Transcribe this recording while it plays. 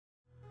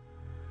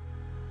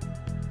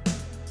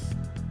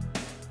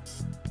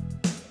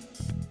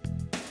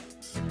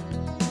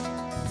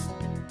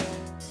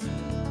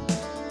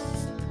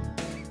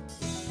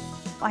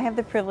I have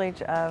the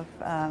privilege of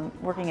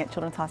working at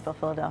Children's Hospital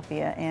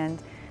Philadelphia,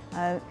 and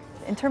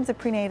in terms of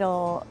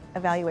prenatal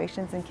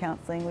evaluations and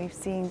counseling, we've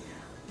seen,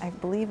 I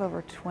believe,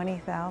 over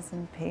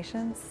 20,000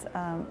 patients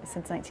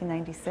since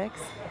 1996.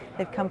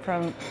 They've come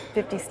from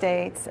 50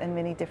 states and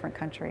many different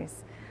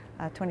countries,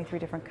 23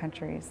 different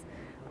countries.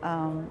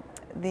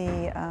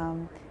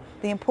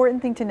 The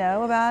important thing to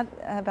know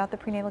about the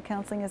prenatal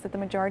counseling is that the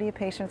majority of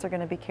patients are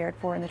going to be cared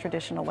for in the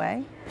traditional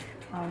way,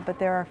 but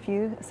there are a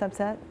few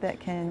subset that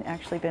can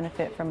actually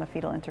benefit from a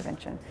fetal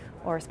intervention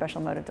or a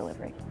special mode of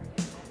delivery.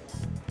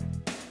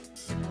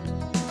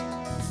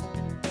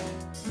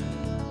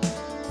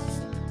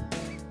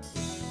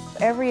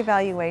 Every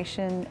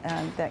evaluation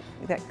that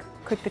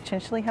could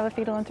potentially have a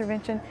fetal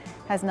intervention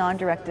has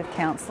non-directive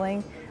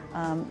counseling.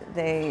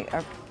 They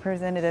are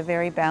presented a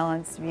very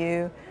balanced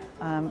view.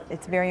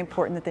 It's very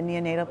important that the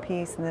neonatal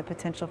piece and the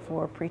potential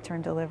for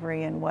preterm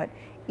delivery and what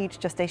each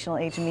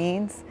gestational age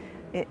means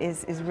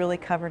is really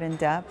covered in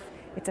depth.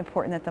 It's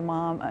important that the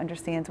mom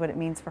understands what it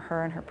means for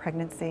her and her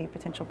pregnancy,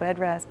 potential bed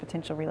rest,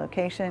 potential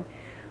relocation.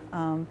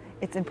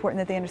 It's important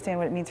that they understand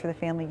what it means for the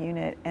family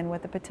unit and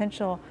what the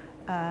potential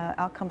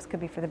outcomes could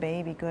be for the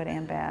baby, good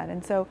and bad.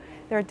 And so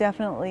there are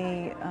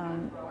definitely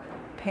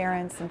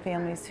parents and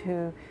families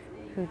who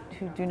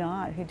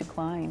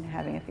decline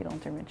having a fetal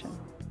intervention.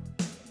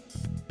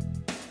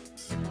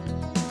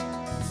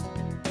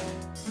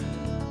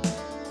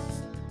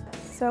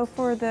 So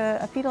for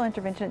a fetal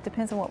intervention, it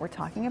depends on what we're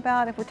talking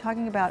about. If we're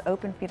talking about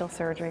open fetal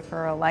surgery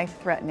for a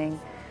life-threatening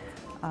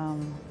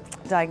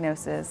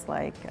diagnosis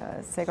like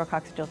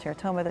sacrococcygeal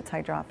teratoma that's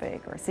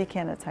hydropic or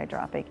CCAN that's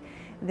hydropic,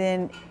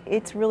 then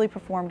it's really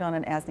performed on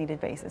an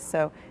as-needed basis.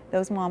 So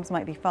those moms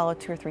might be followed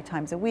 2 or 3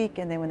 times a week,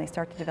 and then when they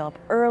start to develop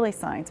early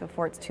signs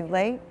before it's too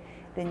late,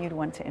 then you'd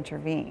want to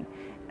intervene.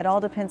 It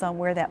all depends on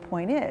where that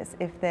point is.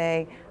 If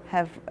they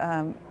have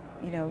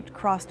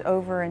crossed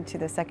over into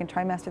the 2nd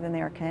trimester, then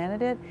they are a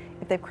candidate.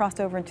 If they've crossed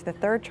over into the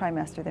 3rd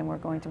trimester, then we're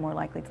going to more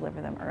likely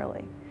deliver them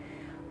early.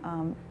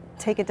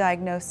 Take a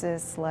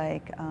diagnosis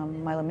like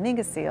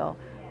myelomeningocele,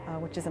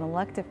 which is an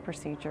elective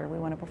procedure. We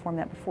want to perform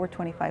that before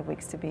 25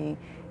 weeks to be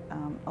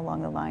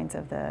along the lines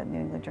of the New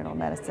England Journal of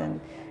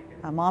Medicine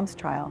MOMS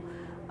trial.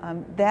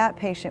 That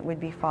patient would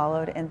be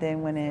followed, and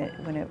then when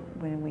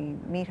we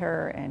meet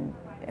her and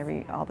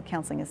all the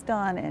counseling is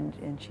done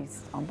and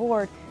she's on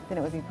board, then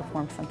it would be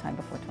performed sometime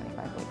before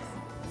 25 weeks.